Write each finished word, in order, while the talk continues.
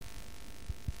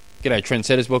G'day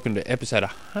trendsetters, welcome to episode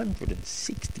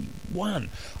 161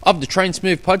 of the Train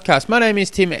Smooth podcast. My name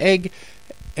is Tim Egg,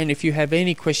 and if you have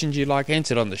any questions you'd like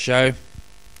answered on the show,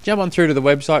 jump on through to the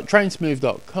website,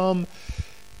 trainsmooth.com.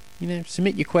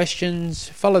 Submit your questions,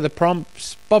 follow the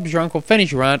prompts. Bob's your uncle,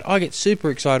 finish your aunt. I get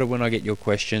super excited when I get your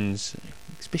questions,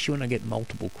 especially when I get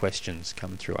multiple questions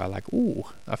come through. I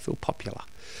feel popular.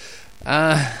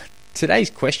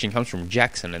 Today's question comes from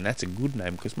Jackson, and that's a good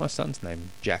name because my son's named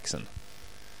Jackson.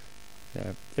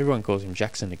 Everyone calls him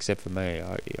Jackson except for me.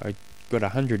 I got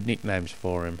 100 nicknames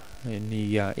for him, and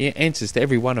he answers to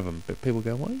every one of them. But people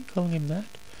go, "Why are you calling him that?"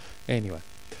 Anyway,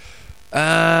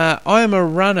 I am a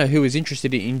runner who is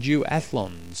interested in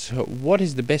duathlons. What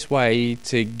is the best way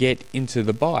to get into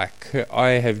the bike?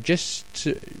 I have just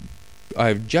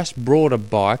brought a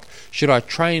bike. Should I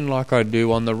train like I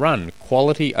do on the run?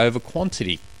 Quality over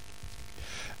quantity?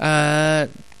 I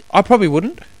probably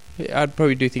wouldn't. I'd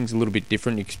probably do things a little bit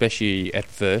different, especially at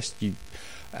first.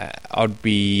 I'd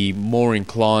be more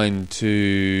inclined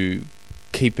to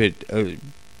keep it... it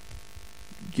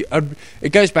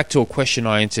goes back to a question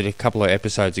I answered a couple of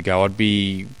episodes ago. I'd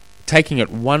be taking it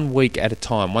 1 week at a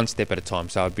time, one step at a time.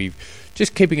 So I'd be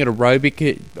just keeping it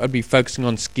aerobic. I'd be focusing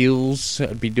on skills.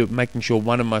 I'd be making sure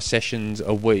one of my sessions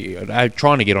a week... I'm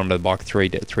trying to get onto the bike three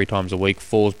times a week.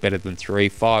 4's better than 3,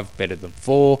 5 better than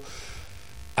 4.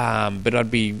 But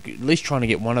I'd be at least trying to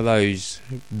get one of those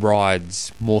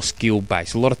rides more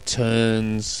skill-based. A lot of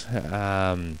turns,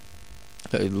 a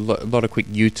lot of quick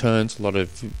U-turns, a lot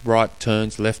of right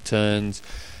turns, left turns,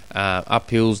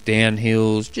 uphills,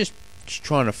 downhills, just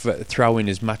trying to throw in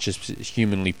as much as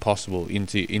humanly possible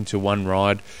into one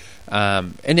ride.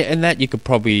 And that you could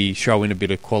probably throw in a bit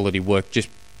of quality work, just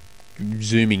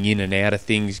zooming in and out of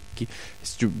things,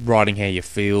 riding how you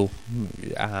feel.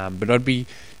 But I'd be...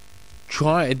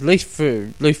 at least for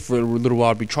a little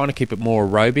while, I'd be trying to keep it more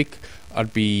aerobic.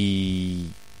 I'd be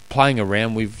playing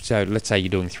around with, so let's say you're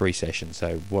doing 3 sessions.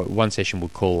 So one session we'll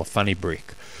call a funny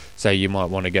brick. So you might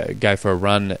want to go for a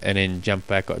run and then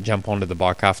jump onto the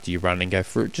bike after you run and go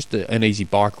for just an easy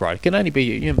bike ride. It can only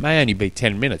be, may only be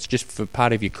 10 minutes, just for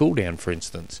part of your cool down, for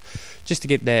instance, just to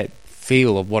get that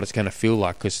feel of what it's going to feel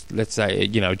like. Because let's say a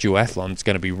duathlon is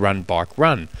going to be run, bike,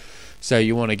 run. So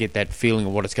you want to get that feeling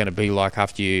of what it's going to be like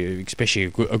after you, especially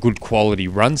a good quality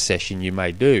run session you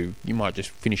may do. You might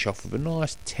just finish off with a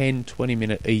nice 10, 20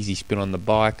 minute easy spin on the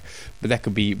bike, but that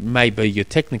could be maybe your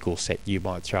technical set you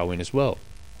might throw in as well.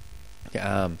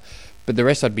 But the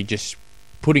rest I'd be just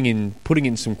putting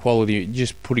in some quality,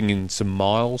 just putting in some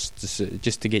miles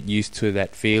just to get used to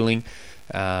that feeling.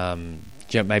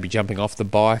 Maybe jumping off the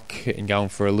bike and going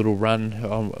for a little run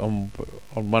on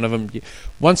one of them.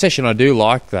 One session I do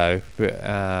like though,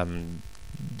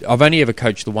 I've only ever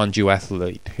coached the one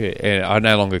duathlete. I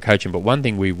no longer coach him, but one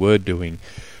thing we were doing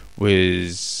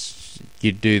was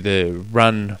you do the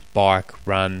run, bike,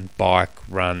 run, so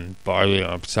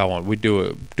on. We do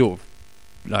it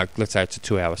like, let's say it's a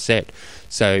 2-hour set.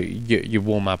 So you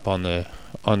warm up on the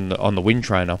wind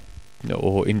trainer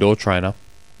or indoor trainer,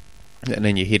 and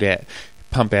then you hit out.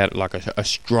 Pump out like a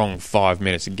strong 5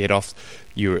 minutes and get off.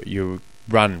 You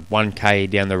run 1k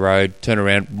down the road, turn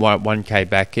around 1k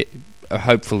back,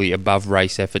 hopefully above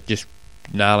race effort, just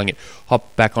nailing it.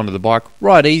 Hop back onto the bike,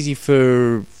 ride easy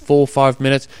for 4 or 5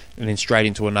 minutes, and then straight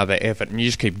into another effort. And you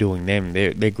just keep doing them.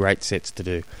 They're great sets to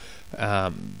do.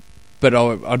 But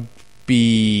I'd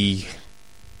be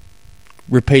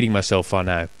repeating myself, I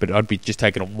know, but I'd be just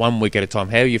taking it 1 week at a time.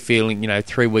 How are you feeling?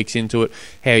 3 weeks into it,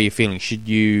 how are you feeling?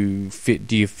 Do you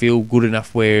feel good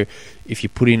enough where if you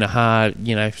put in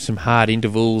some hard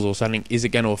intervals or something, is it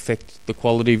going to affect the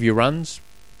quality of your runs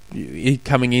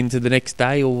coming into the next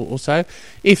day or so?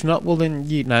 If not, well then,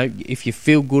 if you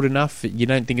feel good enough, you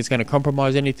don't think it's going to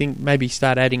compromise anything, maybe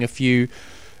start adding a few,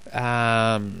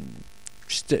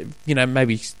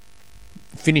 maybe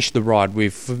finish the ride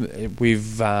with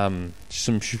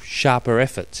some sharper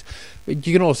efforts.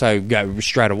 You can also go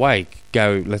straight away.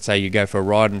 Let's say you go for a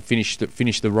ride and finish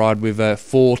the ride with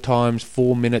 4 times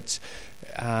 4 minutes,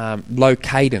 low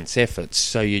cadence efforts.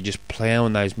 So you're just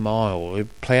ploughing those miles,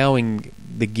 ploughing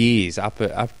the gears up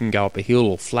and go up a hill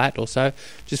or flat or so,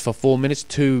 just for 4 minutes,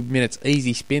 2 minutes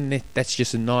easy spin. That's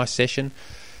just a nice session.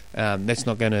 That's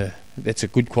a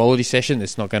good quality session.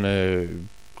 That's not going to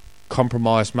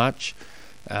compromise much.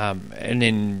 And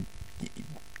then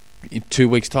in 2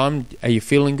 weeks' time, are you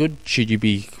feeling good? Should you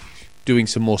be doing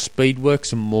some more speed work,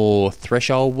 some more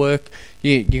threshold work?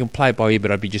 You can play it by ear,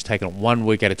 but I'd be just taking it 1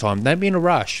 week at a time. Don't be in a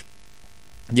rush.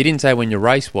 You didn't say when your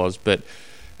race was, but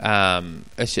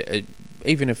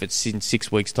even if it's in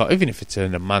 6 weeks' time, even if it's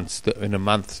in a month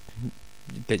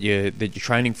that you're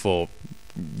training for,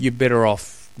 you're better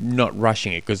off not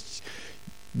rushing it, because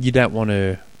you don't want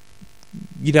to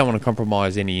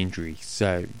compromise any injury.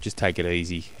 So just take it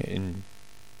easy and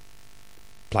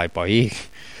play it by ear.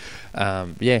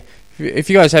 Yeah. If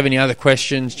you guys have any other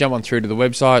questions, jump on through to the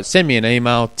website, send me an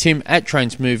email,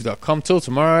 tim@trainsmove.com. Till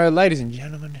tomorrow, ladies and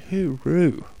gentlemen,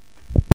 hooroo.